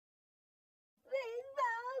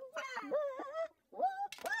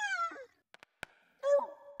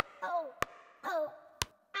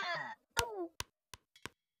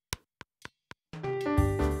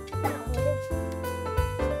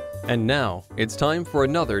And now, it's time for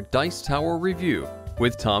another Dice Tower review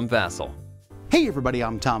with Tom Vasel. Hey everybody,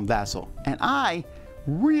 I'm Tom Vasel, and I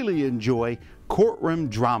really enjoy courtroom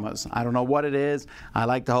dramas. I don't know what it is. I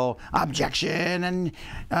like the whole objection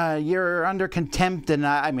and you're under contempt, and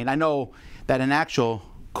I mean, I know that an actual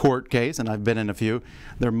court case, and I've been in a few,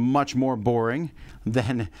 they're much more boring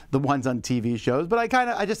than the ones on TV shows, but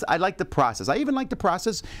I like the process. I even like the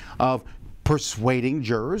process of persuading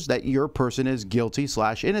jurors that your person is guilty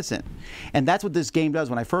 / innocent. And that's what this game does.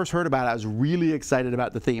 When I first heard about it, I was really excited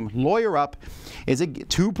about the theme. Lawyer Up is a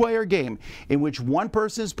two-player game in which one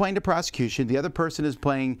person is playing the prosecution, the other person is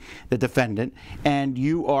playing the defendant, and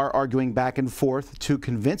you are arguing back and forth to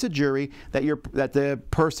convince a jury that the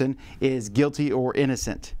person is guilty or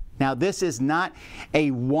innocent. Now, this is not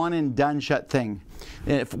a one-and-done shut thing.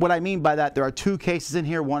 What I mean by that, there are two cases in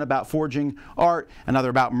here, one about forging art,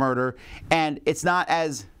 another about murder, and it's not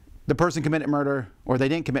as the person committed murder or they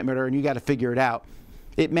didn't commit murder and you got to figure it out.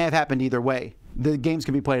 It may have happened either way. The games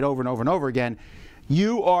can be played over and over and over again.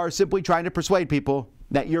 You are simply trying to persuade people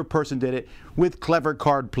that your person did it with clever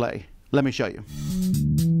card play. Let me show you.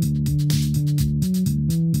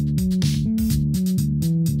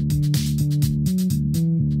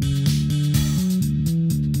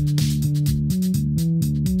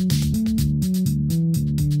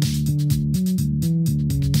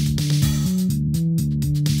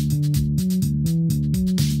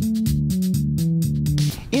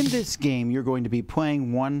 In this game, you're going to be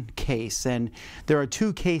playing one case, and there are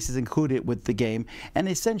two cases included with the game, and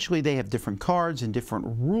essentially they have different cards and different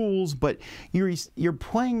rules, but you're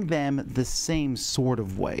playing them the same sort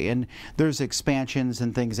of way, and there's expansions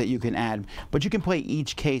and things that you can add, but you can play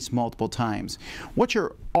each case multiple times. What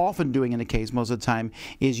you're often doing in a case most of the time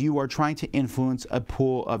is you are trying to influence a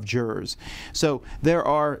pool of jurors. So there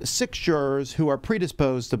are 6 jurors who are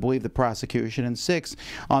predisposed to believe the prosecution and 6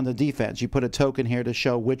 on the defense. You put a token here to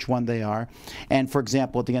show which one they are, and for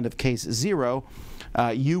example, at the end of case 0,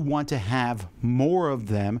 you want to have more of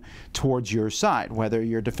them towards your side, whether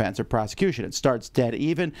you're defense or prosecution. It starts dead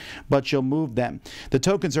even, but you'll move them. The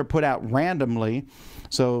tokens are put out randomly,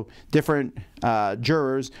 so different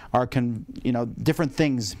jurors are, different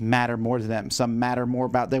things matter more to them. Some matter more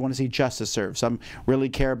about, they want to see justice served. Some really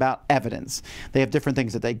care about evidence. They have different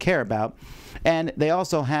things that they care about. And they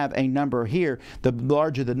also have a number here. The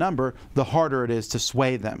larger the number, the harder it is to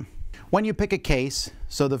sway them. When you pick a case,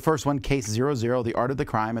 so the first one, case 00, the art of the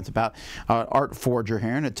crime, it's about an art forger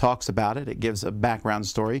here, and it talks about it. It gives a background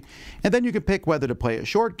story. And then you can pick whether to play a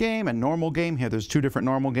short game, a normal game. Here there's 2 different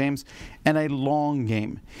normal games, and a long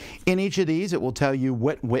game. In each of these, it will tell you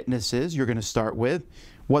what witnesses you're going to start with,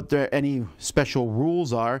 what any special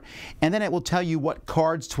rules are, and then it will tell you what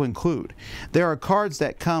cards to include. There are cards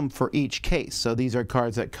that come for each case, so these are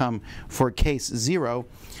cards that come for case 0,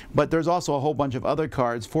 but there's also a whole bunch of other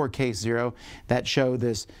cards for case 0 that show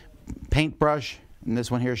this paintbrush, and this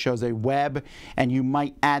one here shows a web, and you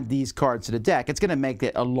might add these cards to the deck. It's going to make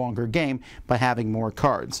it a longer game by having more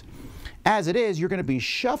cards. As it is, you're going to be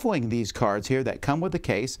shuffling these cards here that come with the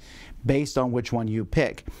case based on which one you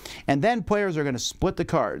pick. And then players are going to split the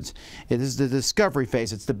cards. It is the discovery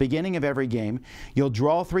phase. It's the beginning of every game. You'll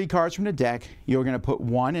draw 3 cards from the deck. You're going to put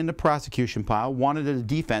 1 in the prosecution pile, 1 into the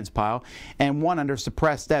defense pile, and 1 under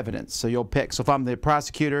suppressed evidence. So you'll pick. So if I'm the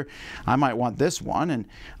prosecutor, I might want this one, and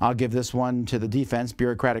I'll give this one to the defense,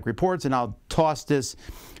 bureaucratic reports, and I'll toss this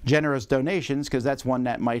generous donations, because that's one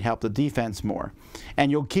that might help the defense more. And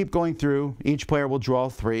you'll keep going through. Each player will draw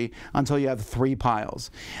 3 until you have 3 piles.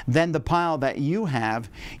 Then the pile that you have,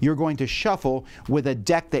 you're going to shuffle with a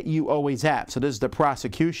deck that you always have. So this is the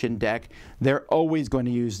prosecution deck. They're always going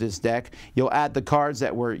to use this deck. You'll add the cards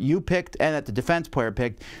that were you picked and that the defense player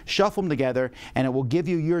picked, shuffle them together, and it will give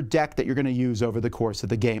you your deck that you're going to use over the course of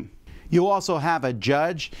the game. You'll also have a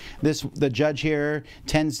judge. The judge here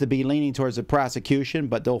tends to be leaning towards the prosecution,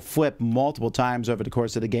 but they'll flip multiple times over the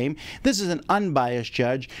course of the game. This is an unbiased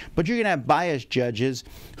judge, but you're going to have biased judges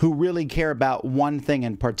who really care about one thing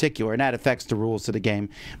in particular, and that affects the rules of the game.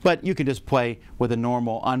 But you can just play with a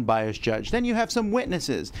normal unbiased judge. Then you have some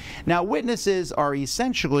witnesses. Now, witnesses are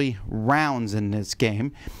essentially rounds in this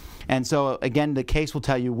game. And so, again, the case will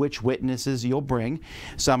tell you which witnesses you'll bring.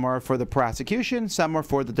 Some are for the prosecution, some are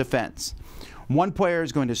for the defense. One player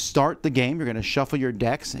is going to start the game. You're going to shuffle your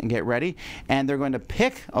decks and get ready, and they're going to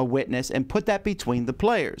pick a witness and put that between the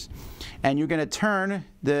players. And you're going to turn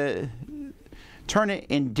it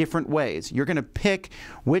in different ways. You're going to pick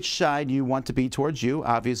which side you want to be towards you.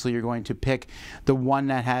 Obviously, you're going to pick the one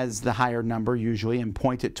that has the higher number usually and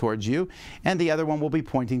point it towards you, and the other one will be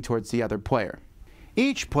pointing towards the other player.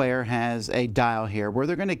 Each player has a dial here where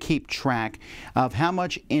they're going to keep track of how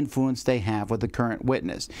much influence they have with the current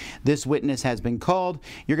witness. This witness has been called.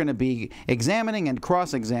 You're going to be examining and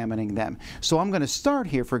cross-examining them. So I'm going to start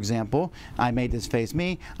here, for example, I made this face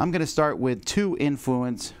me. I'm going to start with 2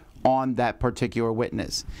 influence on that particular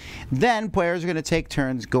witness. Then players are going to take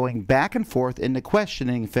turns going back and forth in the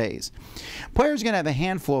questioning phase. Players are going to have a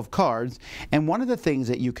handful of cards, and one of the things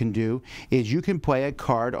that you can do is you can play a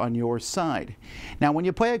card on your side. Now when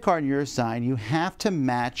you play a card on your side, you have to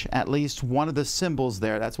match at least one of the symbols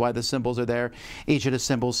there. That's why the symbols are there. Each of the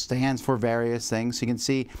symbols stands for various things. So you can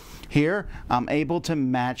see here I'm able to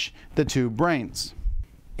match the 2 brains.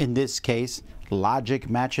 In this case, logic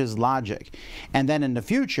matches logic. And then in the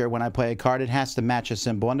future, when I play a card, it has to match a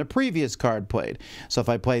symbol on the previous card played. So if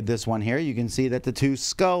I played this one here, you can see that the 2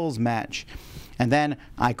 skulls match. And then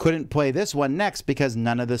I couldn't play this one next because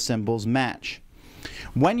none of the symbols match.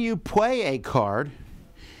 When you play a card,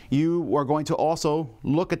 you are going to also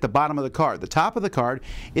look at the bottom of the card. The top of the card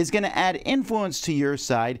is going to add influence to your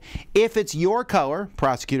side if it's your color,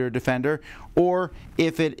 prosecutor, defender, or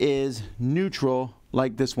if it is neutral,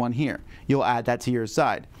 like this one here. You'll add that to your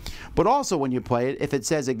side. But also when you play it, if it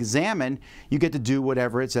says examine, you get to do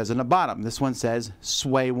whatever it says on the bottom. This one says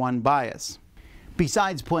sway one bias.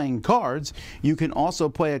 Besides playing cards, you can also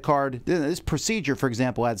play a card. This procedure, for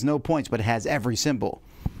example, adds no points, but it has every symbol.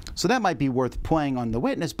 So that might be worth playing on the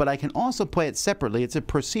witness, but I can also play it separately. It's a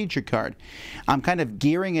procedure card. I'm kind of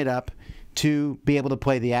gearing it up to be able to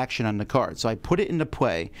play the action on the card. So I put it into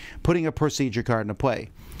play, putting a procedure card into play.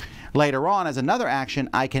 Later on, as another action,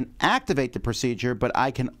 I can activate the procedure, but I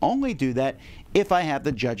can only do that if I have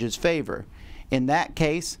the judge's favor. In that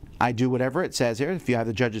case, I do whatever it says here. If you have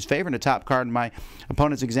the judge's favor and the top card in my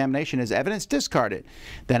opponent's examination is evidence, discard it.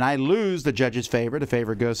 Then I lose the judge's favor. The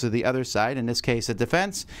favor goes to the other side, in this case a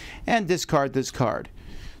defense, and discard this card.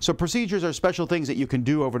 So procedures are special things that you can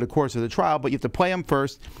do over the course of the trial, but you have to play them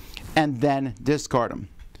first and then discard them.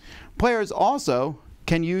 Players also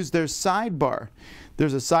can use their sidebar.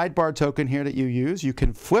 There's a sidebar token here that you use. You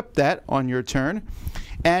can flip that on your turn,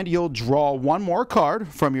 and you'll draw one more card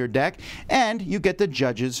from your deck, and you get the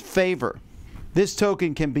judge's favor. This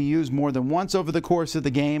token can be used more than once over the course of the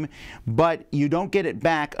game, but you don't get it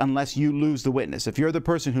back unless you lose the witness. If you're the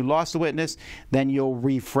person who lost the witness, then you'll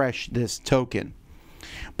refresh this token.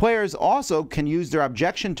 Players also can use their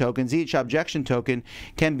objection tokens. Each objection token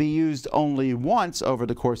can be used only once over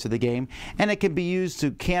the course of the game, and it can be used to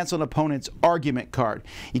cancel an opponent's argument card.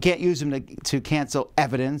 You can't use them to cancel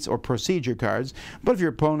evidence or procedure cards, but if your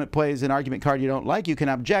opponent plays an argument card you don't like, you can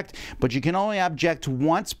object, but you can only object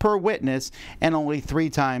once per witness and only 3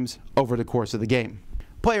 times over the course of the game.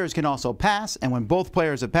 Players can also pass, and when both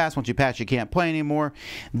players have passed, once you pass you can't play anymore,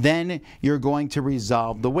 then you're going to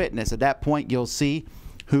resolve the witness. At that point you'll see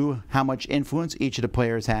how much influence each of the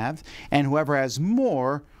players have, and whoever has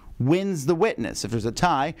more wins the witness. If there's a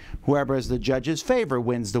tie, whoever has the judge's favor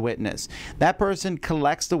wins the witness. That person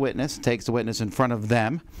collects the witness, takes the witness in front of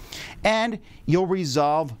them, and you'll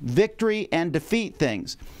resolve victory and defeat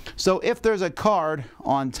things. So if there's a card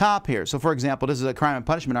on top here, so for example, this is a crime and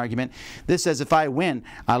punishment argument. This says if I win,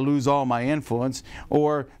 I lose all my influence.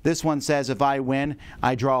 Or this one says if I win,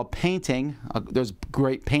 I draw a painting. There's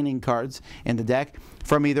great painting cards in the deck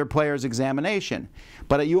from either player's examination.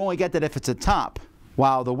 But you only get that if it's a top.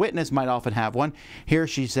 While the witness might often have one, here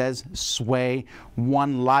she says sway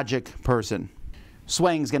one logic person.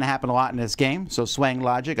 Swaying is going to happen a lot in this game, so swaying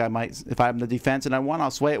logic, I might, if I'm the defense and I won, I'll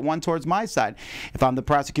sway it one towards my side. If I'm the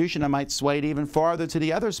prosecution, I might sway it even farther to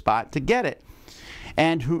the other spot to get it.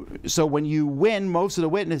 And so when you win most of the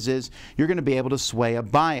witnesses, you're going to be able to sway a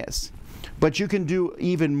bias. But you can do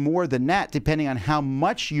even more than that depending on how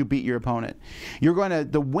much you beat your opponent.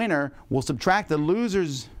 The winner will subtract the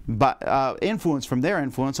loser's influence from their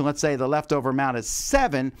influence, and let's say the leftover amount is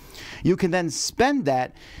 7. You can then spend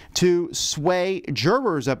that to sway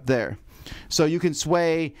jurors up there. So you can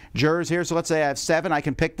sway jurors here. So let's say I have 7. I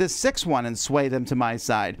can pick this 6th one and sway them to my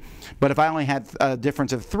side. But if I only had a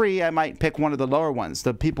difference of 3, I might pick one of the lower ones.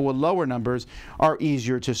 The people with lower numbers are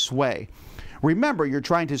easier to sway. Remember, you're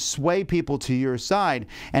trying to sway people to your side,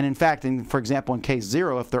 and in fact, for example, in case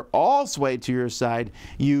 0, if they're all swayed to your side,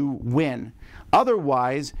 you win.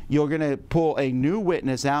 Otherwise, you're going to pull a new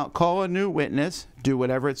witness out, call a new witness, do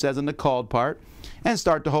whatever it says in the called part, and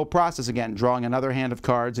start the whole process again, drawing another hand of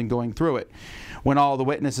cards and going through it. When all the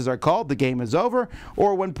witnesses are called, the game is over,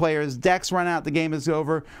 or when players' decks run out, the game is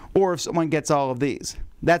over, or if someone gets all of these.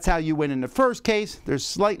 That's how you win in the first case. There's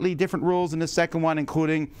slightly different rules in the second one,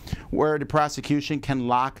 including where the prosecution can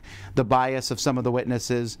lock the bias of some of the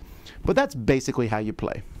witnesses. But that's basically how you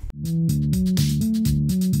play.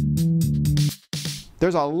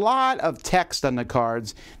 there's a lot of text on the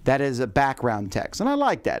cards that is a background text, and I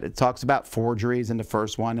like that. It talks about forgeries in the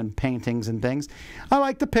first one and paintings and things. I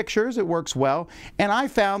like the pictures. It works well, and I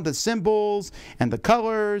found the symbols and the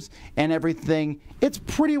colors and everything. It's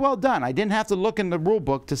pretty well done. I didn't have to look in the rule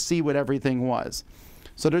book to see what everything was.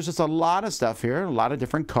 So there's just a lot of stuff here, a lot of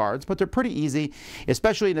different cards, but they're pretty easy,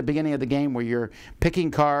 especially in the beginning of the game where you're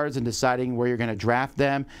picking cards and deciding where you're going to draft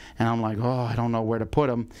them. And I'm like, oh, I don't know where to put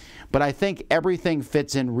them. But I think everything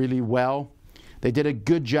fits in really well. They did a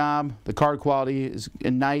good job. The card quality is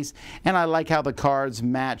nice. And I like how the cards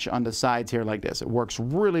match on the sides here like this. It works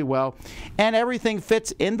really well. And everything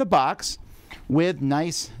fits in the box with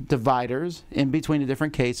nice dividers in between the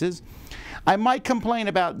different cases. I might complain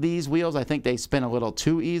about these wheels. I think they spin a little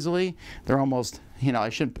too easily. They're almost, you know, I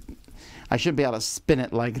shouldn't be able to spin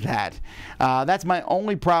it like that. That's my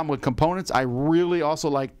only problem with components. I really also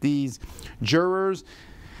like these jurors.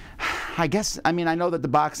 I guess, I mean, I know that the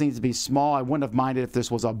box needs to be small. I wouldn't have minded if this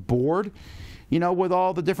was a board, you know, with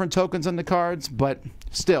all the different tokens on the cards, but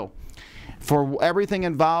still, for everything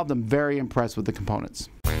involved, I'm very impressed with the components.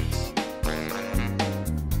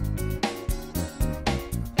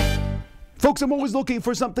 Folks, I'm always looking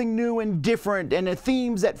for something new and different and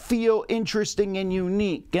themes that feel interesting and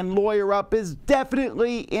unique, and Lawyer Up is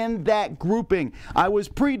definitely in that grouping. I was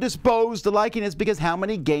predisposed to liking this because how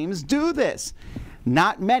many games do this?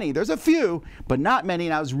 Not many. There's a few, but not many,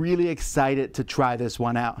 and I was really excited to try this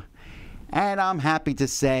one out. And I'm happy to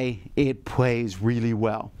say it plays really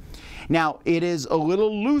well. Now, it is a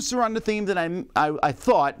little looser on the theme than I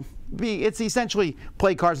thought. It's essentially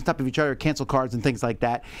play cards on top of each other, cancel cards and things like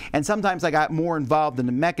that. And sometimes I got more involved in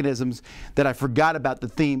the mechanisms that I forgot about the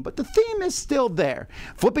theme, but the theme is still there.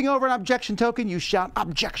 Flipping over an objection token, you shout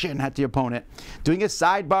objection at the opponent. Doing a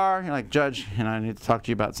sidebar, you're like, Judge, I need to talk to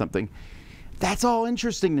you about something. That's all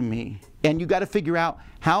interesting to me. And you got to figure out,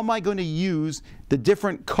 how am I going to use the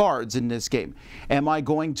different cards in this game? Am I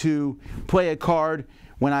going to play a card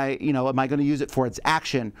when am I going to use it for its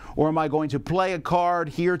action? Or am I going to play a card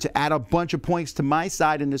here to add a bunch of points to my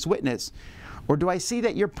side in this witness? Or do I see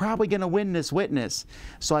that you're probably going to win this witness,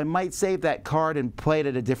 so I might save that card and play it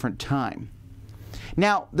at a different time?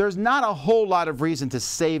 Now, there's not a whole lot of reason to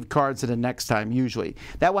save cards to the next time, usually.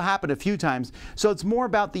 That will happen a few times, so it's more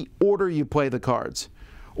about the order you play the cards.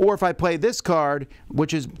 Or if I play this card,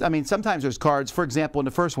 which is, I mean, sometimes there's cards, for example, in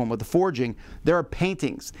the first one with the forging, there are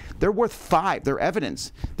paintings. They're worth 5. They're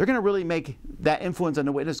evidence. They're going to really make that influence on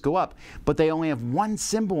the witness go up, but they only have one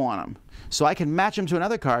symbol on them. So I can match them to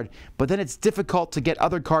another card, but then it's difficult to get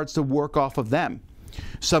other cards to work off of them.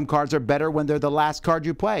 Some cards are better when they're the last card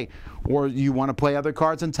you play, or you want to play other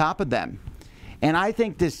cards on top of them. And I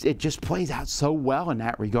think it just plays out so well in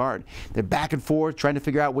that regard. They're back and forth, trying to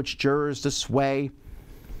figure out which jurors to sway.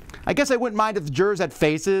 I guess I wouldn't mind if the jurors had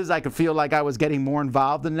faces. I could feel like I was getting more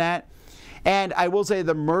involved in that. And I will say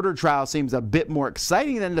the murder trial seems a bit more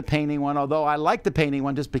exciting than the painting one, although I like the painting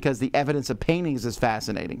one just because the evidence of paintings is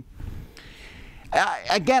fascinating.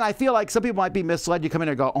 Again, I feel like some people might be misled. You come in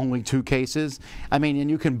and go, only 2 cases. I mean,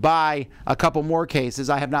 and you can buy a couple more cases.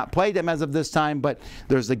 I have not played them as of this time, but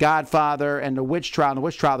there's the Godfather and the Witch Trial. In the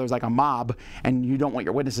Witch Trial, there's like a mob, and you don't want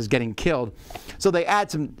your witnesses getting killed. So they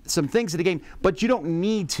add some things to the game, but you don't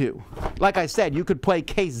need to. Like I said, you could play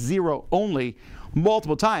case 0 only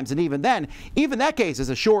multiple times, and even then, even that case is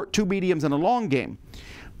a short, 2 mediums, and a long game.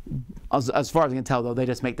 As far as I can tell, though, they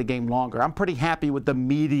just make the game longer. I'm pretty happy with the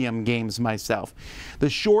medium games myself. The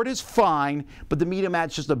short is fine, but the medium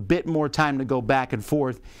adds just a bit more time to go back and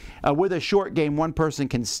forth. With a short game, one person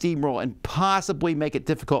can steamroll and possibly make it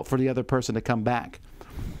difficult for the other person to come back.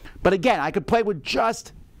 But again, I could play with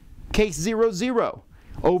just case 0-0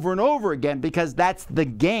 over and over again because that's the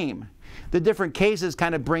game. The different cases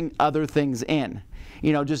kind of bring other things in.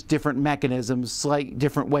 You know, just different mechanisms, slight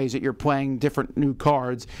different ways that you're playing different new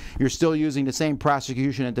cards. You're still using the same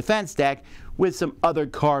prosecution and defense deck with some other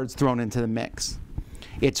cards thrown into the mix.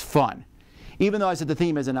 It's fun. Even though I said the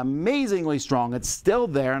theme isn't amazingly strong, it's still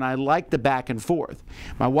there, and I like the back and forth.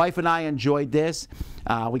 My wife and I enjoyed this.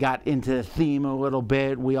 We got into the theme a little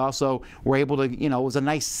bit. We also were able to, you know, it was a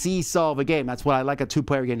nice seesaw of a game. That's what I like a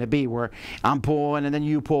 2-player game to be, where I'm pulling and then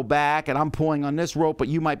you pull back, and I'm pulling on this rope, but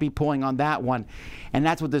you might be pulling on that one. And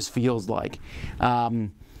that's what this feels like. I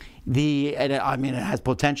mean, it has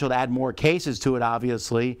potential to add more cases to it,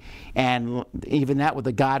 obviously, and even that with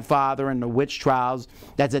the Godfather and the Witch Trials,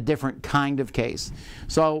 that's a different kind of case.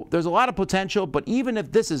 So there's a lot of potential, but even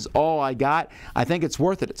if this is all I got, I think it's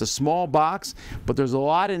worth it. It's a small box, but there's a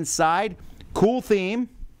lot inside. Cool theme.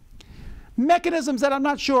 Mechanisms that I'm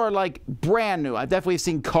not sure are like brand new. I've definitely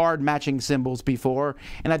seen card matching symbols before,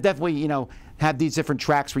 and I've definitely, you know, have these different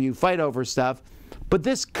tracks where you fight over stuff. But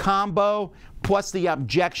this combo, plus the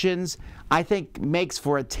objections, I think makes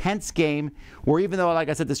for a tense game where even though, like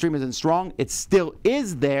I said, the stream isn't strong, it still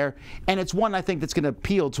is there, and it's one I think that's going to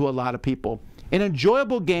appeal to a lot of people. An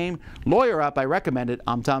enjoyable game, Lawyer Up, I recommend it.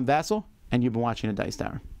 I'm Tom Vasel, and you've been watching the Dice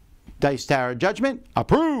Tower. Dice Tower Judgment,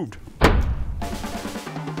 approved!